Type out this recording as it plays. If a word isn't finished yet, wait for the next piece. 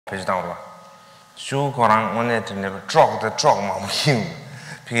vegetable ba shu korang one to never drop the drop ma king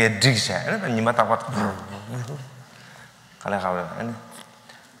phe diksha ni ma ta ba kala khawe ani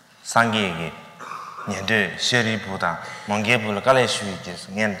sangi ge nian de sheri buda mangge bul kala shu ji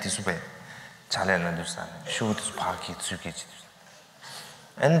ngen ti su be chale na du sa shu tu pa ki tsu ge ji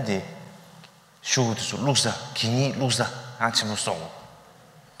and the shu tu lu sa ki lu sa a chi bu so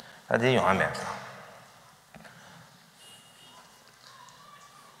a de yong a me.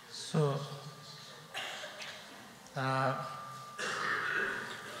 So,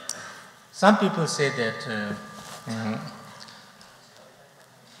 some people say that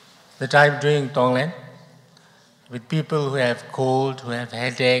that I'm doing Tonglen with people who have cold, who have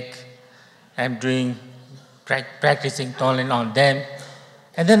headache. I'm doing practicing Tonglen on them,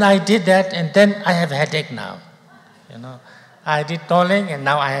 and then I did that, and then I have headache now. You know, I did Tonglen, and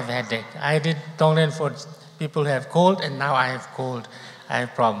now I have headache. I did Tonglen for people who have cold, and now I have cold. I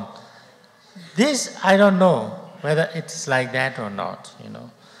have problem. This, I don't know whether it's like that or not, you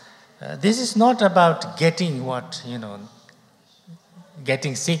know. This is not about getting what, you know,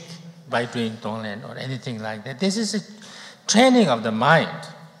 getting sick by doing Tonglen or anything like that. This is a training of the mind.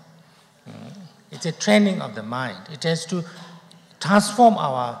 It's a training of the mind. It has to transform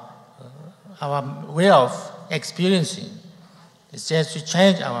our way of experiencing. It has to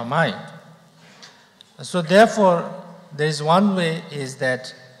change our mind. So therefore, there is one way is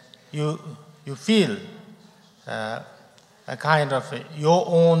that you feel a kind of your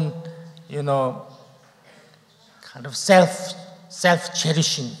own, you know, kind of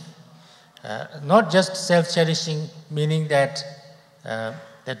self-cherishing. Not just self-cherishing, meaning that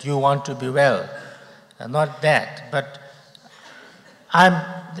that you want to be well. Not that, but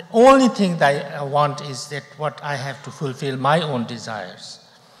the only thing that I want is that what I have to fulfill my own desires.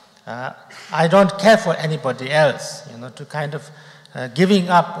 I don't care for anybody else, you know, to kind of giving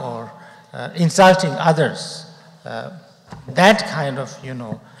up or insulting others. That kind of, you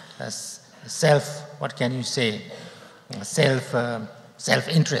know, what can you say,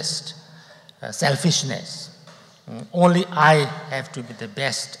 self-interest, selfishness. Only I have to be the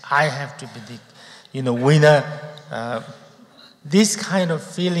best. I have to be the, you know, winner. These kind of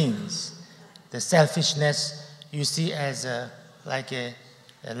feelings, the selfishness, you see as like a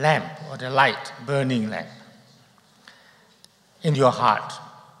lamp or a light, burning lamp in your heart.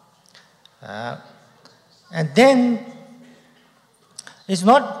 And then it's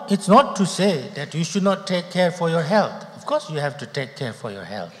not to say that you should not take care for your health. Of course you have to take care for your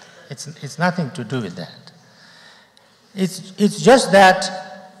health. It's nothing to do with that. It's just that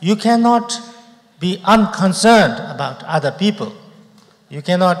you cannot be unconcerned about other people. You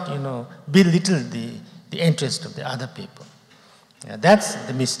cannot, you know, belittle the interest of the other people. That's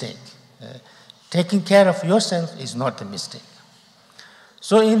the mistake. Taking care of yourself is not the mistake.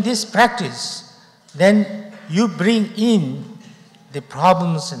 So in this practice, then you bring in the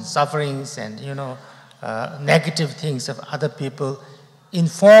problems and sufferings and, you know, negative things of other people in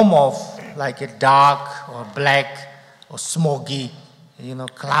form of like a dark or black or smoky, you know,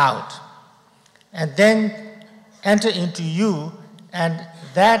 cloud. And then enter into you, and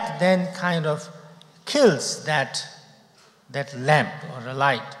that then kind of kills that lamp or a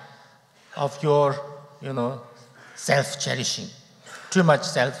light of your, you know, self-cherishing, too much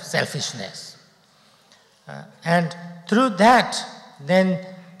selfishness. And through that, then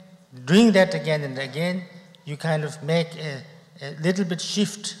doing that again and again, you kind of make a little bit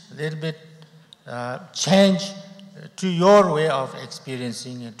shift, a little bit change to your way of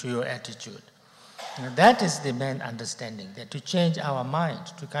experiencing and to your attitude. And that is the main understanding, that to change our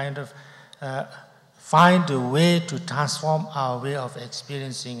mind, to kind of find a way to transform our way of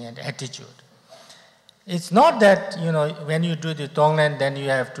experiencing and attitude. It's not that, you know, when you do the Tonglen, then you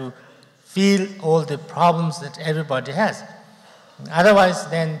have to feel all the problems that everybody has. Otherwise,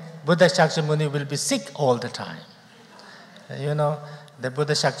 then Buddha Shakyamuni will be sick all the time. You know, the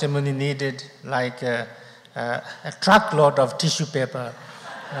Buddha Shakyamuni needed like a truckload of tissue paper.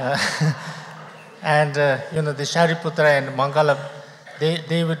 And, you know, the Shariputra and Mangala,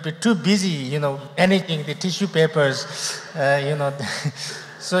 they would be too busy, you know, managing the tissue papers, you know.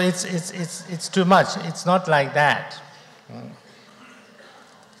 So it's too much. It's not like that.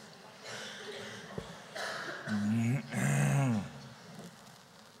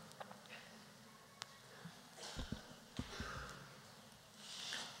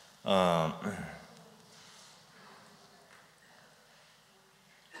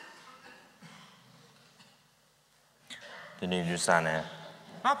 The new son,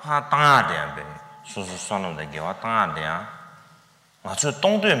 not part there, so son of the give a time there. Not so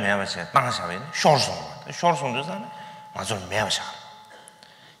don't do me ever say, dance away, short song, the short song does that. Not so never shall.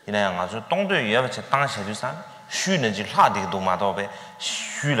 이나양 아주 동도 예버체 당시에도산 쉬는지 라디도 마도베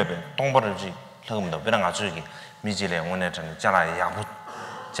쉬려베 동버르지 럭음도 베랑 아주기 미지레 오늘전 자라 야부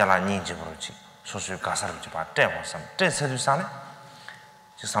자라 닌지부르지 소수 가사르지 봐 때고삼 때세도산에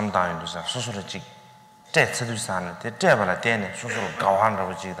저 삼다인도산 소수르지 때세도산에 때발라 때네 소수로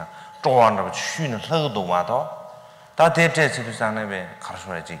가환라고 지다 조환라고 쉬는 럭도 마도 다 때세도산에 베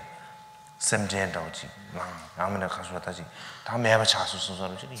가르쳐야지 샘젠다오지 아무나 가르쳐다지 다 매번 차수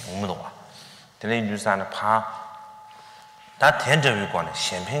소소르지 용무도 와 들레인도산에 다 텐저위관에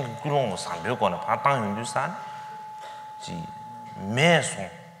샴페인 그런 상료관에 바탕인도산 지 매송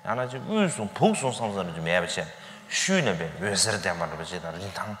하나지 우송 복송 상선을 좀 해봐시 쉬는 배 왜서를 대만을 보지다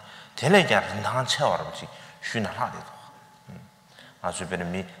린탕 텔레가 린탕 채워라 보지 쉬는 하대도 아주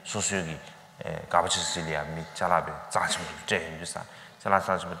베르미 소수기 가버치실이야 미 자라베 자침을 제인도산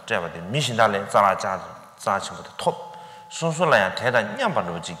자라사지면 제바데 미신달레 자라자침부터 톱 소소라야 대단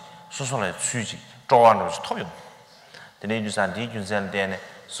냠바로지 소소라야 취지 조안으로 톱용 데네주산 디준산 데네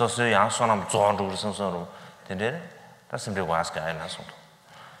소소양 소남 조안으로 선선으로 데네 다스미고 아스가 아이나 소도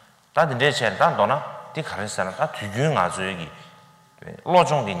다데 체 단도나 디 가르사나 다 뒤균 아주 여기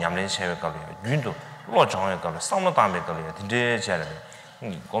로종디 냠레 체외 걸려 윤도 로종에 걸려 상노 담에 걸려 데네 체래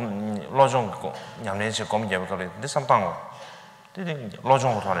곰 로종 냠레 체 곰 제베 걸려 데 삼땅 데네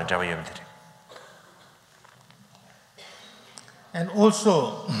로종으로 하는 제베 예베들이 And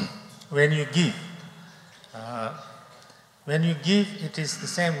also, when you give, it is the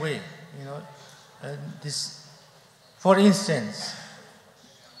same way. For instance,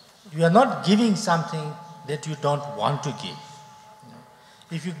 you are not giving something that you don't want to give.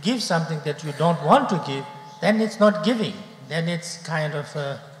 If you give something that you don't want to give, then it's not giving. Then it's kind of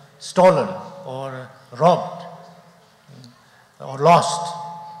stolen or robbed or lost.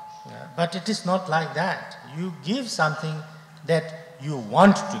 But it is not like that. You give something that you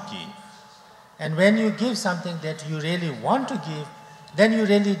want to give. And when you give something that you really want to give, then you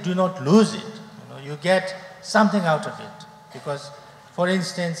really do not lose it. You get something out of it. Because, for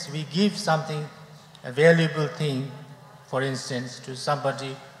instance, we give something, a valuable thing, for instance, to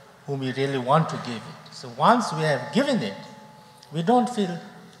somebody whom we really want to give it. So once we have given it, we don't feel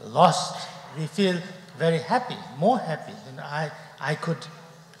lost. We feel very happy, more happy. I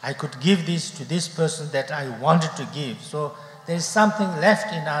could give this to this person that I wanted to give. So there is something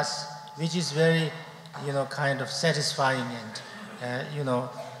left in us which is very, kind of satisfying and,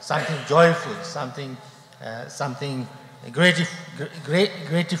 something joyful, something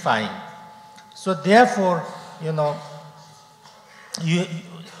gratifying. So therefore,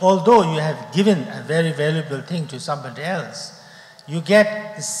 although you have given a very valuable thing to somebody else, you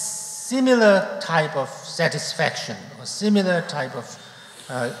get a similar type of satisfaction or similar type of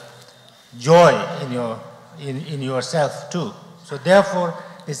joy in yourself too. So therefore,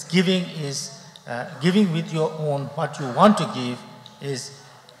 this giving is giving with your own what you want to give is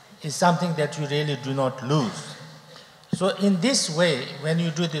something that you really do not lose. So in this way, when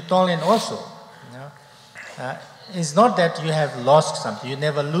you do the Tonglen also, it's not that you have lost something. You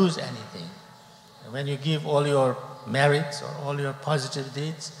never lose anything. When you give all your merits or all your positive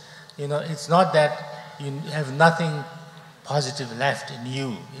deeds, it's not that you have nothing positive left in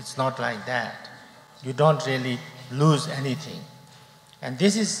you. It's not like that. You don't really lose anything. And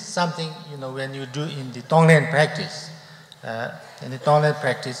this is something, when you do in the Tonglen practice. And the Tonglen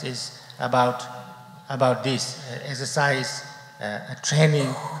practice is about this, exercise, a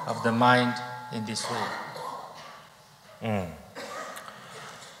training of the mind in this way.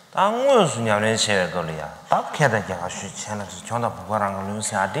 당고 수냐는 셰거리야. 딱 해다 제가 쉬체는 전화 부과랑 걸리면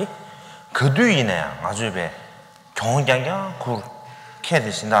사디 그 뒤에야 아주베 경장장 그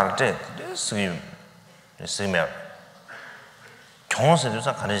캐드신다를 때 쓰면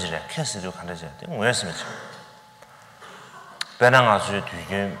경험세조사 가르치래 캐스도 가르쳐야 돼. 뭐였으면 배낭 아주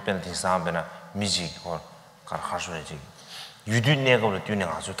뒤에 배낭 뒤상 배낭 미지 걸 가르쳐야지. 유디 내가로 뒤에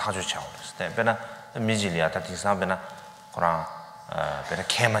아주 다주 차고 그랬을 때 배낭 미지리야 다 뒤상 배낭 그랑 배낭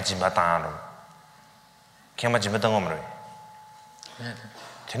캐마지 마다로 캐마지 마던 거므로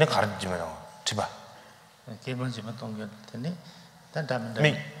되네 가르치면 집아 캐마지 마던 거 되네 단담은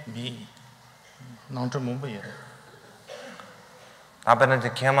미 나한테 뭐 봐요. 앞에는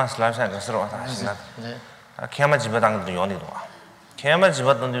이제 캐마 슬라이스 것으로 왔다 하시나. 캐마 집어당도 연이도 와. 캐마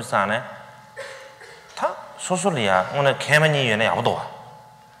집어던 줄 사네. 다 소소리야. 오늘 캐마니 연에 아무도 와.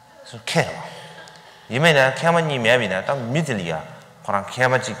 그래서 캐와. 이메나 캐마니 매비나 딱 미들이야. 그랑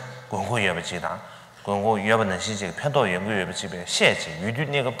캐마지 공고 여버지다. 공고 여버는 시지 편도 연구 여버지에 시지 유디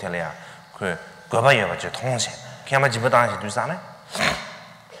내급 될이야. 그 거바 여버지 통신. 캐마 집어당시 줄 사네.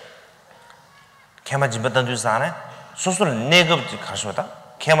 캐마 집어던 줄 사네. 소소를 내급지 가셔다.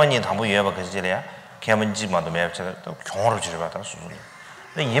 개만이 담보 예봐 그지래야 개만지마도 매업처럼 또 경호를 지르바다 수술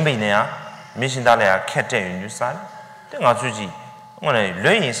근데 예배네야 미신달래야 캐때 윤주산 내가 주지 오늘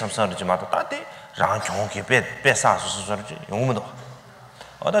뇌인 섬서를 좀 하다 따대 랑 경호기 빼사 수술을 용문도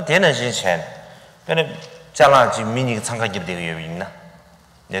어다 되는 시chen 근데 잘라지 미니 참가기도 되고 있나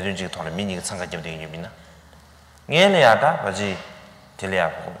내든지 돌아 미니 참가기도 되고 있나 얘네야다 뭐지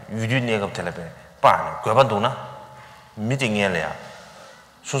들려고 유륜내가 들려배 빠는 거반도나 미팅에야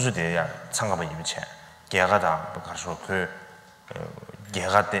수수대야 참가봐 이비체 개가다 가서 그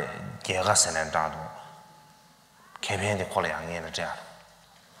개가 세는다도 개변의 콜양에는 자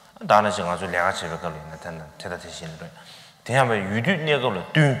다는 지금 아주 내가 집에 걸리는 데는 대다 대신으로 대하면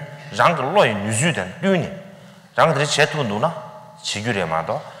유륜내가로 dü 랑글로이 뉴즈된 dü니 랑들이 제토도나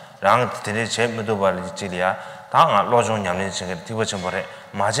지규래마도 랑들이 제무도 발리지리야 당아 로종 냠는 지금 뒤고 좀 버래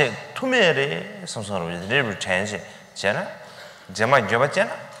마제 투메레 성성으로 리를 전시 잖아 제마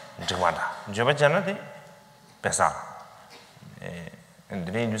줘봤잖아 저마다 줘봤잖아 돼 배사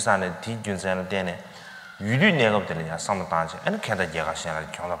근데 뉴스안에 뒤준선을 때네 유리 내가들이야 상담단지 아니 걔다 얘가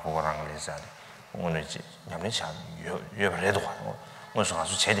시작을 경다 보고랑 그래서 오늘 냠는 샤 여버래도 무슨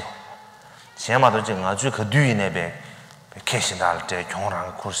아주 제대로 제마도 지금 아주 그 뒤에 배 캐신달 때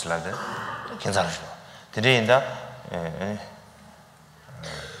경호랑 코스라데 괜찮아요 드린다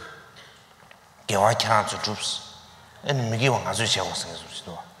개와키랑 주줍스 엔 미기왕 아주 제고성에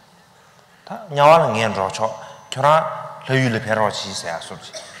줍시도 다 냐와는 겐로초 결아 러유를 배로치 있어야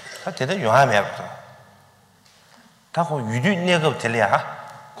소지 다 대대 요하면부터 다고 유리 내가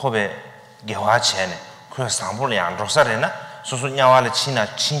들려야 코베 개와체네 그 상불이 안 로사레나 소소 냐와를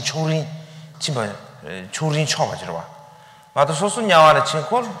치나 친초린 친바 초린 쳐가지고 와 맞아 소소 냐와를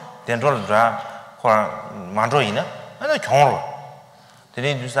친고 된돌을 다 만족이나 아니 경로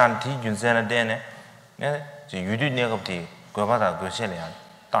드린 주산 뒤준선에 되네 네 유리 내가부터 거바다 거실이야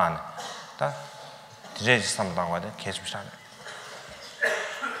딴 드레지 삼당과도 계속 사네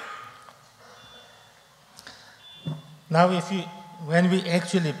Now when we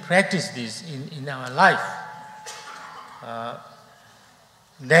actually practice this in our life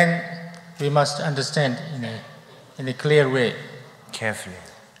then we must understand in a clear way carefully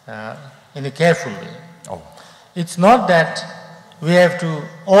in a careful way. Oh. It's not that we have to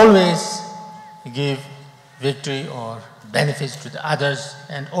always give victory or benefits to the others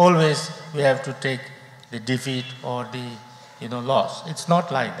and always we have to take the defeat or the loss. It's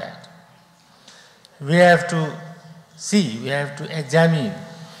not like that. We have to see, we have to examine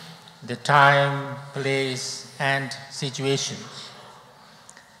the time, place and situations.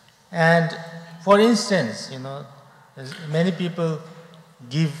 And for instance, many people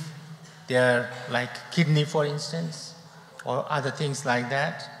give their kidney for instance or other things like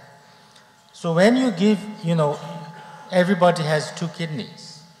that. So when you give, everybody has 2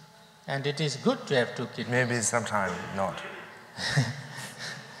 kidneys and it is good to have 2 kidneys. Maybe sometimes not.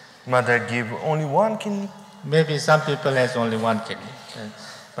 Mother give only 1 kidney. Maybe some people has only 1 kidney,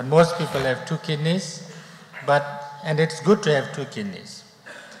 but most people have 2 kidneys. And it's good to have 2 kidneys.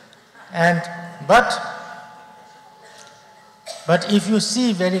 But if you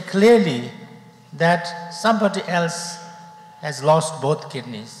see very clearly that somebody else has lost both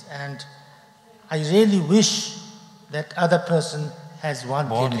kidneys, and I really wish that other person has 1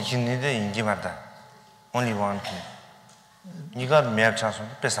 kidney. Only 1 kidney. You got me chance to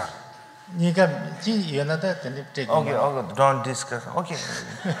Okay, don't discuss. Okay.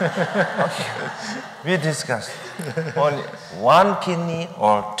 Okay. We discuss. Only 1 kidney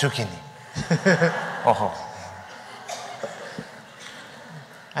or 2 kidney. Oh.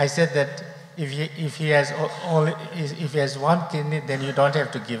 I said that if he has 1 kidney, then you don't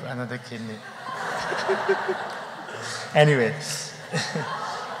have to give another kidney. Anyway,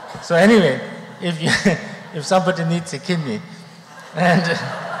 so if somebody needs a kidney and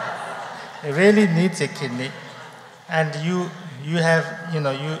really needs a kidney, and you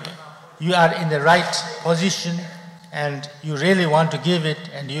are in the right position and you really want to give it,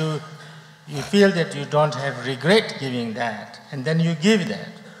 and you feel that you don't have regret giving that, and then you give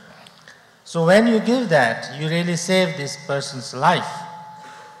that. So when you give that, you really save this person's life.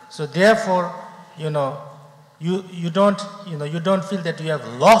 So therefore, you don't feel that you have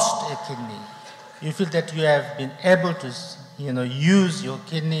lost a kidney. You feel that you have been able to, use your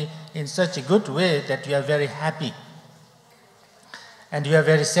kidney in such a good way that you are very happy. And you are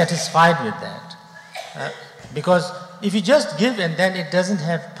very satisfied with that. Because if you just give and then it doesn't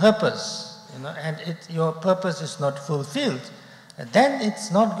have purpose, and your purpose is not fulfilled, then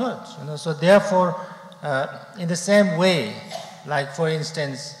it's not good. So therefore, in the same way, like for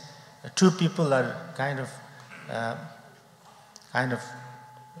instance, 2 people are kind of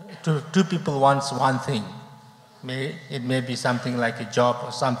two people wants one thing. It may be something like a job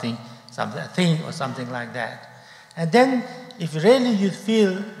or something, a thing or something like that. And then if really you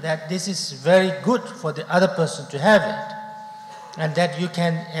feel that this is very good for the other person to have it, and that you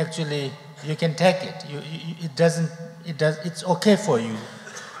can actually, you can take it, it's okay for you.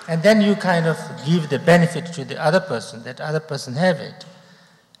 And then you kind of give the benefit to the other person, that other person have it.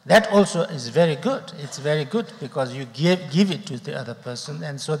 That also is very good. It's very good because you give it to the other person,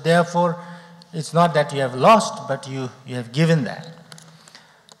 and so therefore it's not that you have lost, but you have given that.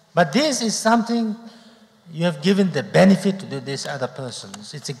 But this is something you have given the benefit to this other person.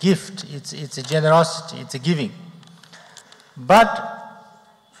 It's a gift, it's a generosity, it's a giving. But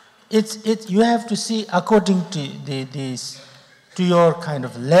you have to see according to to your kind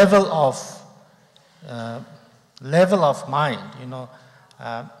of level of mind, you know.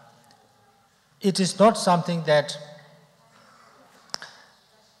 It is not something that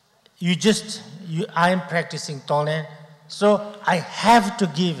I am practicing Tonglen, so I have to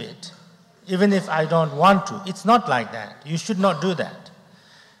give it, even if I don't want to. It's not like that. You should not do that.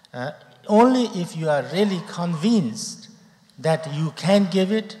 Only if you are really convinced that you can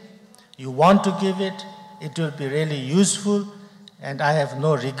give it, you want to give it, it will be really useful, and I have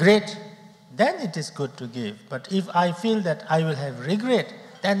no regret, then it is good to give. But if I feel that I will have regret,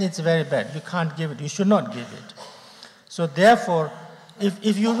 then it's very bad. You can't give it. You should not give it. So therefore,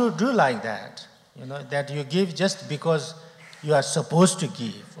 if you do like that, you know, that you give just because you are supposed to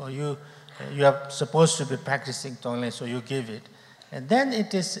give, or you are supposed to be practicing Tonglen, so you give it, and then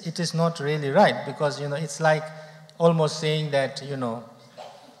it is not really right, because, you know, it's like almost saying that, you know,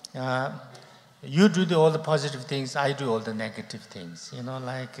 you do all the positive things, I do all the negative things, you know,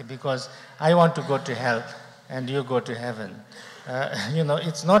 like, because I want to go to hell and you go to heaven. You know,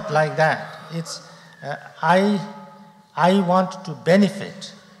 it's not like that. It's, I want to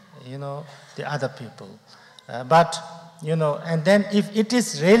benefit, you know, the other people. But, you know, and then if it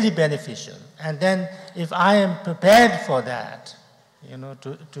is really beneficial, and then if I am prepared for that, you know,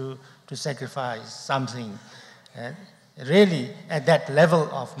 to sacrifice something, really at that level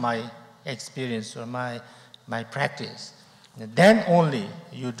of my experience or my practice, then only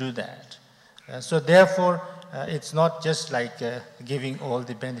you do that. So therefore, it's not just like giving all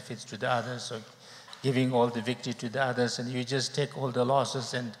the benefits to the others, or giving all the victory to the others, and you just take all the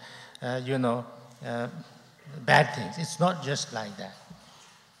losses and, you know, bad things. It's not just like that.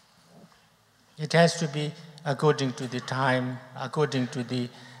 It has to be according to the time, according to the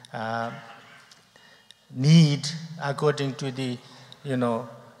need, according to the, you know,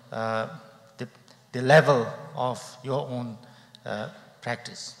 the level of your own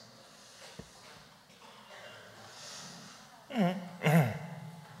practice.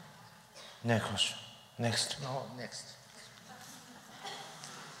 Next question. Next. No, next.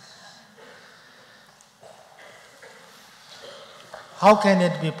 How can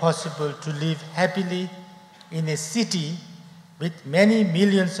it be possible to live happily in a city with many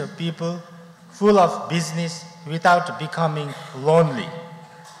millions of people, full of business, without becoming lonely?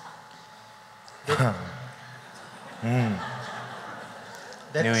 The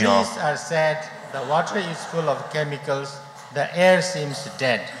trees are sad, the water is full of chemicals, the air seems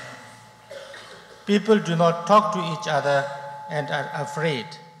dead. People do not talk to each other and are afraid.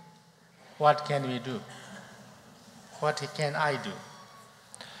 What can we do? What can I do?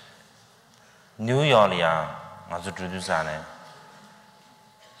 New York, as a producer,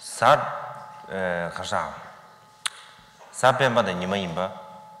 sad, Kasha. Sapemba the Nimaimba,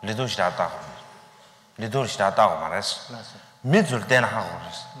 little Shata, little Shata, Maras, Middle 10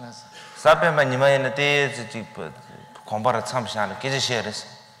 hours. Sapemba Nima in the days, compared some shan, Kizaris.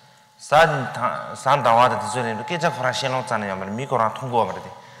 Santa water to Zulu, Kitcha for a shell on and Mikora Tungo over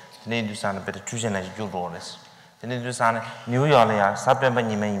the need to sound a better choosing as you rollers. The need to sound New York, Sapemba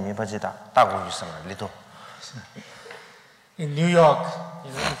Nima, Pajita, Tago, you sound a little. In New York,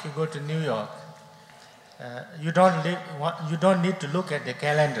 you know, if you go to New York, you don't need to look at the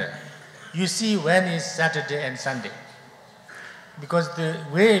calendar. You see when is Saturday and Sunday, because the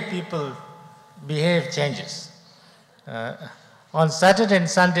way people behave changes. On Saturday and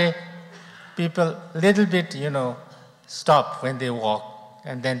Sunday, people little bit, you know, stop when they walk,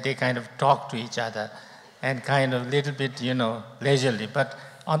 and then they kind of talk to each other, and kind of little bit, you know, leisurely. But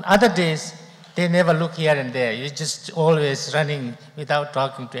on other days, they never look here and there. You're just always running without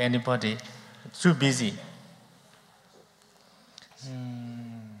talking to anybody. It's too busy.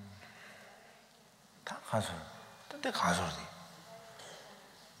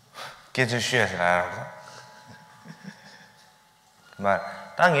 Get your shares, but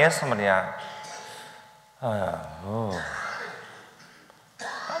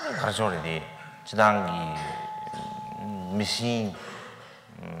가르쳐오래디 지당기 미신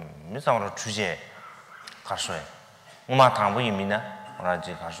미상으로 주제 가르쳐요. 엄마 당부입니다.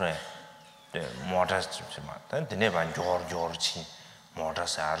 오라지 가르쳐요. 네, 모자스지만 근데 조르치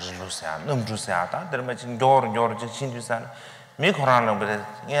모자사 르루사 넘주사 다 들으면 지금 조르지 신주사 미코라는 거에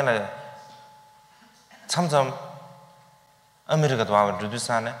얘는 참참 아메리카도 와서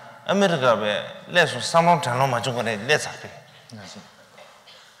주두사네 아메리카에 레서 삼원 장로 맞은 거네 레사피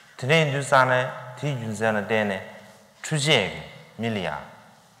드네 주사네 뒤준사네 되네 주제 밀리아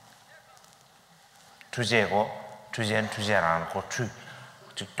주제고 주제라는 고추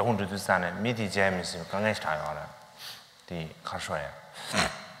즉 동주두사네 미디 제미스 강에 타요라 디 가셔야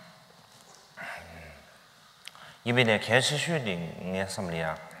이번에 개시슈딩에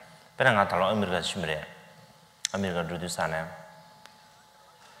섬리야 베랑아 달로 아메리카 심래 아메리카 주두사네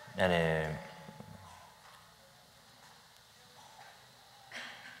네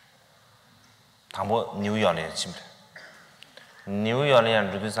당보 뉴욕에 심래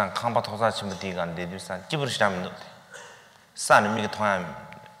뉴욕에 주두산 캄바 토사 심디가 데두산 기브르시라면 산은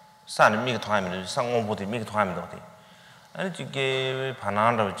미가 통하면 상공보디 미가 통하면 돼. 아니 이게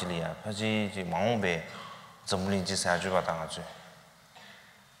바나나로 질이야. 사실 이제 망배 전문인지 사주가 당하죠.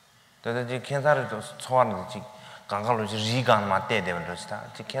 근데 이제検査를 초안을 이제 강가로 이제 리간 맞대 되면 그렇다.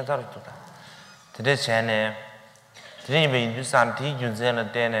 이제検査를 또다. 근데 전에 드림에 인도산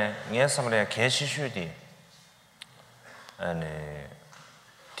뒤준세는 때네 예서물에 개시슈디 아니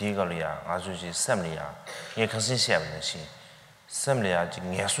디걸이야 아주 이제 샘리야. 예 그것이 시험은 시 샘리야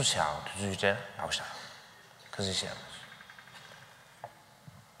지금 예수샤 주제 나오셔. 그것이 시험.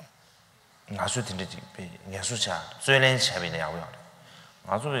 아주 딘지 예수샤最렌 샤비네 야고요.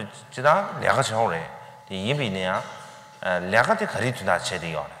 아주 지다 내가 저래. 이비네야 내가데 거리두다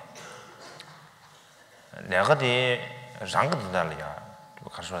제대요. 내가데 랑거들이야.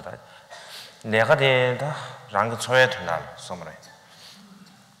 가서다. 내가데다 랑거 초에 된다. 소머래.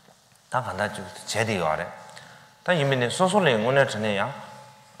 다 간다 주 제대요 아래. 다 이미네 소소래 오늘 전에야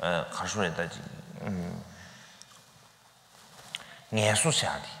가서다지.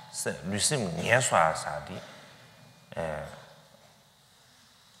 예수샤디. 루심 예수아사디.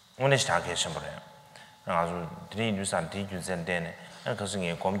 오늘 시작해 버려요. 아주 드린 유산 뒤준센데네. 그래서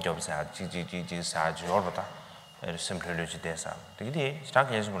이게 공격사 지지지지 사주로다. 심플로지 대사. 되게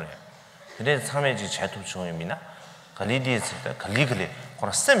시작해 버려요. 근데 참여지 제도 중입니다. 관리디스 관리글이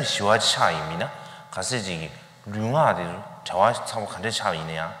그런 셈 시와 차이입니다. 가서지 류아들 저와 참 간대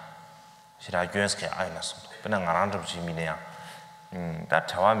차이네야. 시라 교스케 아이나서. 그냥 안 하는 지미네야. 다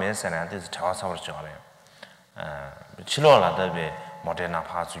저와 메세나한테 저와 사वर 좋아해요. 치료라다베 모데나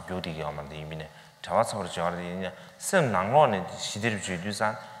파수 교디게 하면 이미네. 저와 사वर 좋아하는 셈 낭로네 시대를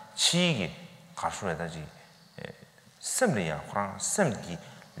주주산 치기 가수에다지 셈리야. 그런 셈기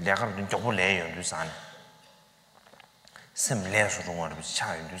내가는 조금 내요 주산. 셈 내서로 뭐를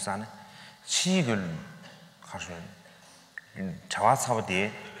차요 주산. 치기를 가수 저와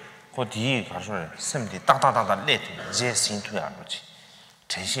사버디 고디 가수 셈디 딱딱딱딱 내트 제 신투야 그렇지.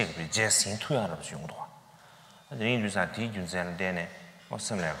 전시에 제 신투야로 용도. 이 주산 뒤준세는 되네.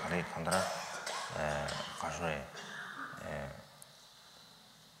 무슨래 가리 간다라 가수에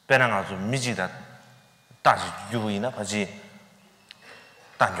배낭아주 미지다 다시 유부이나 같이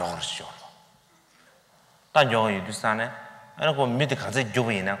단종을 시죠. 단종이 유산에 아니 그 밑에 가서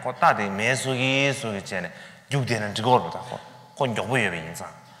유부이나 그 다들 매수기 속에 전에 유되는 저거로다. 그 유부의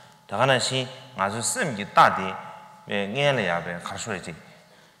인상. 다가는 시 아주 씀기 다디 내려야배 가수에지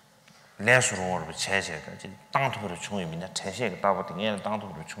내수로를 제시해다. 땅토로 중요입니다. 제시가 따고 얘는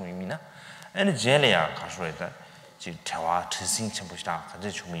땅토로 중요입니다. 아니 제리아 가수에다 지 대화 진심 전부시다. 가제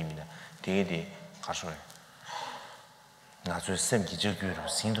중요입니다. 되게 가수에 나주 셈기 저기로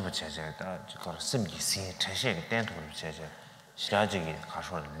신도 제시했다. 저 셈기 신 제시가 땡토로 제시. 시라지기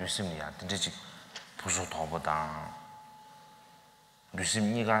가수를 루심이야. 진짜 부수 더보다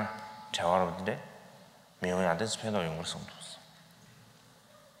루심이가 대화로 근데 명예한 데서 패널 용을 성도.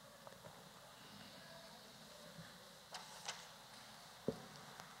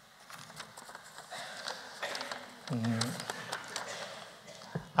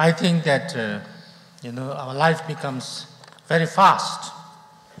 I think that our life becomes very fast.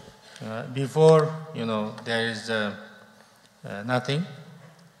 Before there is nothing,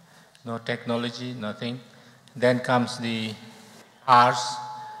 no technology, nothing. Then comes the hours,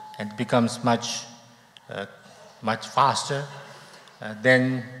 and becomes much faster.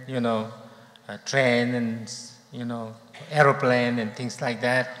 Then train and aeroplane and things like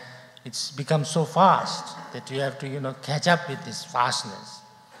that. It's become so fast that you have to catch up with this fastness.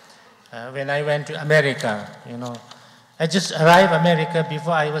 When I went to America, I just arrived America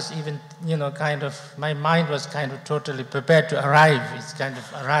before I was even, my mind was kind of totally prepared to arrive. It's kind of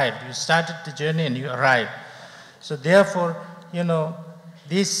arrived. You started the journey and you arrived. So therefore, the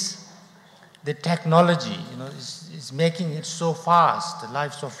technology, is making it so fast, the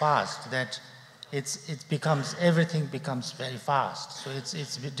life so fast that everything becomes very fast. So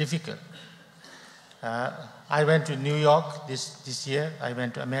it's a bit difficult. I went to New York this year. I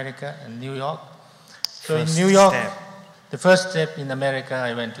went to America and New York. So in New York, the first step in America,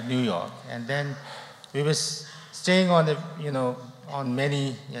 I went to New York, and then we were staying on the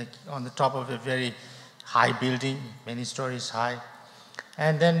top of a very high building, many stories high,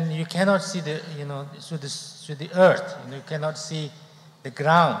 and then you cannot see through the earth. You cannot see the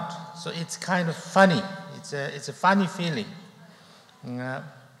ground. So it's kind of funny. It's a funny feeling.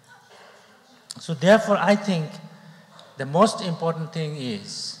 So therefore, I think the most important thing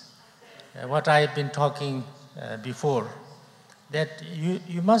is what I have been talking before, that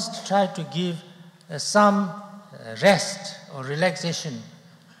you must try to give some rest or relaxation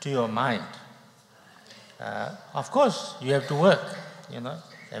to your mind. Of course, you have to work,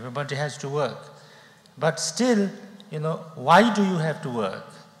 everybody has to work. But still, why do you have to work?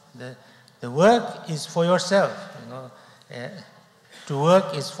 The work is for yourself, to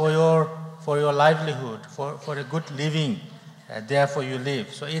work is for your livelihood, for a good living, therefore you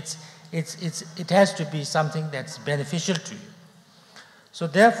live. So it has to be something that's beneficial to you. So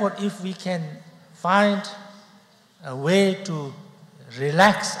therefore, if we can find a way to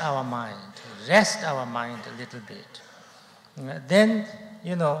relax our mind, rest our mind a little bit, then,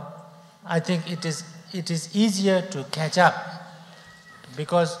 I think it is easier to catch up,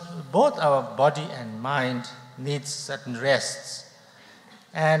 because both our body and mind needs certain rests.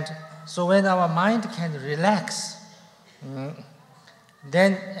 And so when our mind can relax,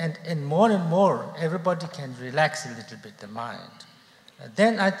 then, and more, everybody can relax a little bit the mind.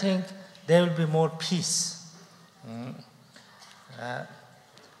 Then I think there will be more peace.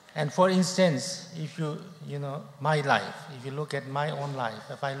 And for instance, if my life, if you look at my own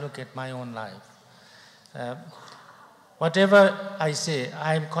life, if I look at my own life, whatever I say,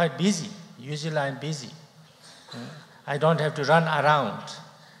 I'm quite busy. Usually I'm busy. I don't have to run around.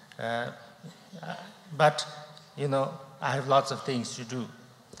 But, I have lots of things to do.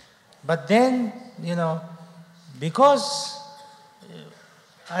 But then, because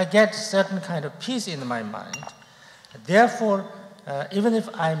I get certain kind of peace in my mind, therefore, even if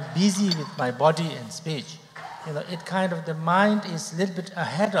I'm busy with my body and speech, the mind is a little bit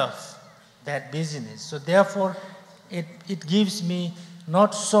ahead of that busyness. So therefore, it gives me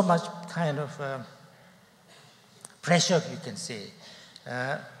not so much kind of pressure, you can say.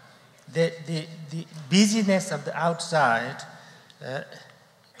 The busyness of the outside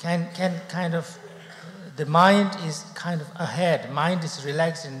can kind of, the mind is kind of ahead, mind is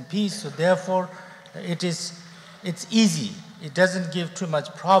relaxed and in peace, so therefore it's easy, it doesn't give too much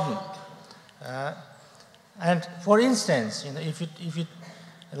problem. And for instance, if you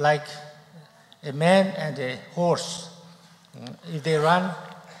like a man and a horse, if they run,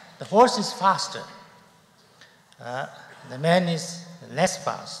 the horse is faster, the man is less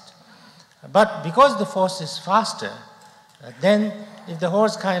fast. But because the horse is faster, then if the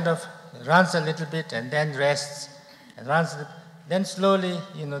horse kind of runs a little bit and then rests and runs, then slowly,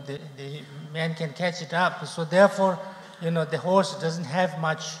 the man can catch it up. So therefore, the horse doesn't have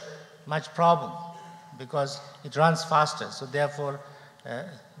much problem because it runs faster. So therefore,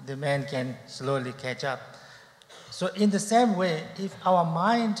 the man can slowly catch up. So in the same way, if our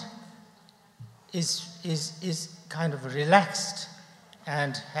mind is kind of relaxed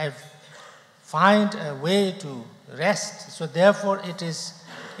and find a way to rest, so therefore it is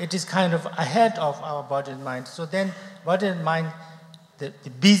kind of ahead of our body and mind. So then body and mind, the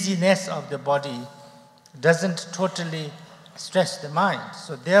busyness of the body doesn't totally stress the mind.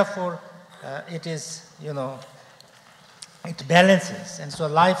 So therefore it is, it balances. And so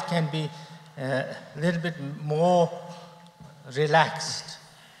life can be a little bit more relaxed.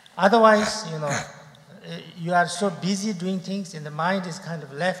 Otherwise, you are so busy doing things and the mind is kind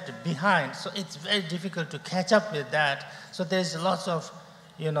of left behind. So it's very difficult to catch up with that. So there's lots of,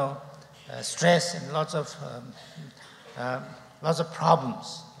 stress and lots of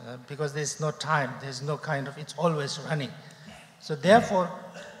problems because there's no time, there's no kind of, it's always running. So therefore,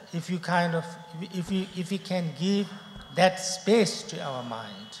 if you can give that space to our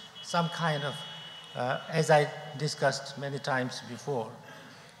mind, some kind of, as I discussed many times before,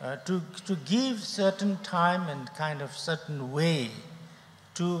 to give certain time and kind of certain way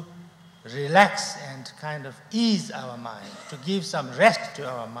to relax and kind of ease our mind, to give some rest to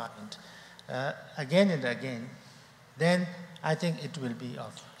our mind again and again, then I think it will be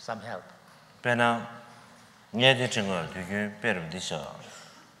of some help. 别呢，你的整个对于别人的事，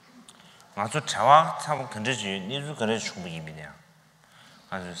我做台湾他们肯定是你如果是出不一面的，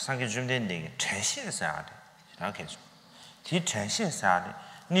还是上个准备那个诚信啥的，那开始，提诚信啥的，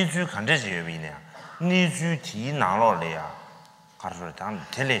你就肯定是有面的，你就提拿了来呀，还是当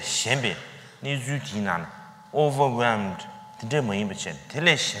提来先别，你就提拿 overwhelmed， 这没不钱，提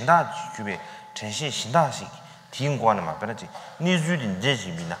来现大就别诚信现大些，提过了嘛，不然这你就的这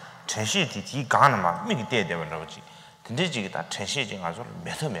些面呢。 城市的提干了嘛，每个点点问着去，但这几个大城市经俺说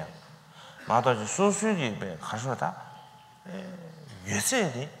没得没，马到就所属的呗，还说他，越在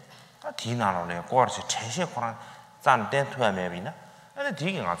的，他提拿了来，过去城市可能咱点突然没比呢，那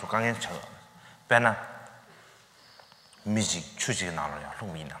提个俺说刚刚吃，别呢，没几出去拿了呀，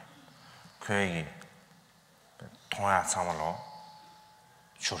容易呢，可以，同样差不多，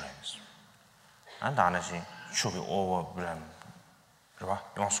出来是，俺当然是出去我不然。 是吧？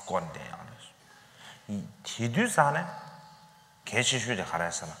用是管的样的。이 디두산에 개치슈리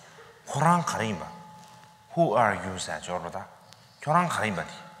하라서나 호랑 가림바 Who are you? 사 저러다 교랑 가림바디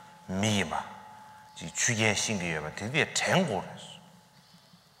미바 지 주게 신기여바 되게 쟁고랬어.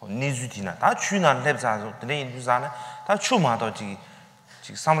 니주디나 다 주난 랩자서 드레 인두산에 다 추마도 지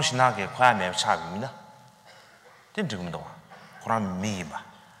사무신하게 과야 매 차비입니다. 된 지금도 와. 호랑 미바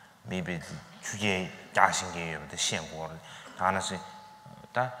미비 주게 야신기여바 신고를 하나씩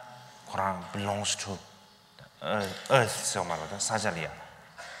다 호랑 belongs to earth so 말하다 사자리야.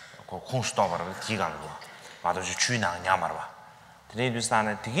 그 공수도 말하다 기간으로 와도 주난 냐말봐.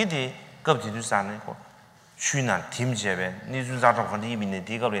 드레이두산에 되게디 급디두산에 그 주난 팀제베 니주자정 건데 이민의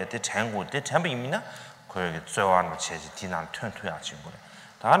디가로야 때 장고 때 전부 이민나 거기 저와는 체지 디난 튼튼야 친구래.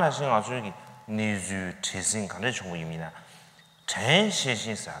 다나 생각 저기 니주 체신 간의 중국 이민나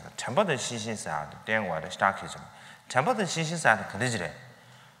전시신사다. 전부의 신신사다. 대화를 시작해줘. 전부의 신신사다. 그러지래.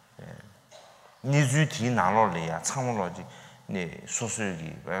 니주 디나로리야 참으로지 네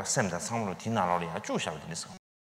소수기 왜 쌤다 참으로 디나로리야 주셔야 되는